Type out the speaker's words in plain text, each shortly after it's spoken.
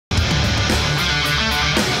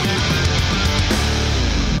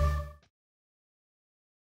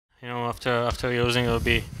after losing, it'll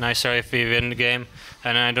be nicer if we win the game,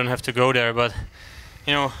 and I don't have to go there. But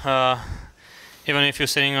even if you're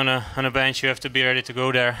sitting on a bench, you have to be ready to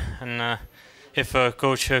go there. And if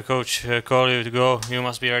coach call you to go, you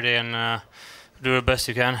must be ready and do the best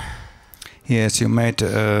you can. Yes, you made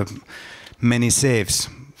many saves,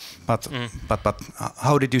 but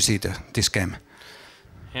how did you see this game?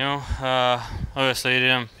 Obviously he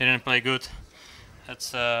didn't play good.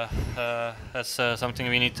 That's something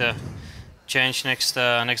we need to change next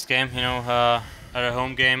game. At a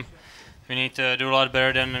home game, we need to do a lot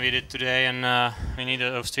better than we did today, and we need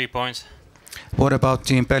those 3 points. What about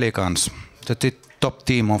Team Pelicans, the top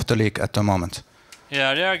team of the league at the moment?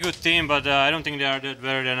 Yeah, they are a good team, but I don't think they are that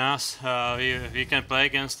better than us. We can play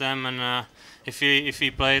against them, and if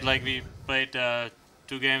we played like we played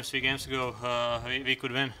 3 games ago, we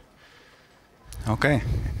could win. Okay.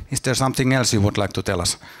 Is there something else you would like to tell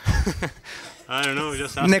us? I don't know.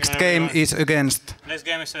 Just next game is against. Next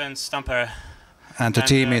game is against Tampere. And the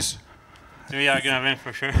team is. We are gonna win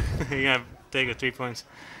for sure. We're gonna take the 3 points.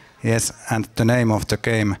 Yes, and the name of the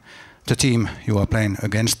game, the team you are playing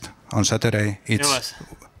against on Saturday, it's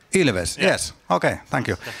Ilves. Yeah. Yes. Okay, thank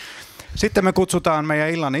you. Sitten me kutsutaan meidän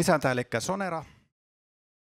illan isäntä, eli Sonera.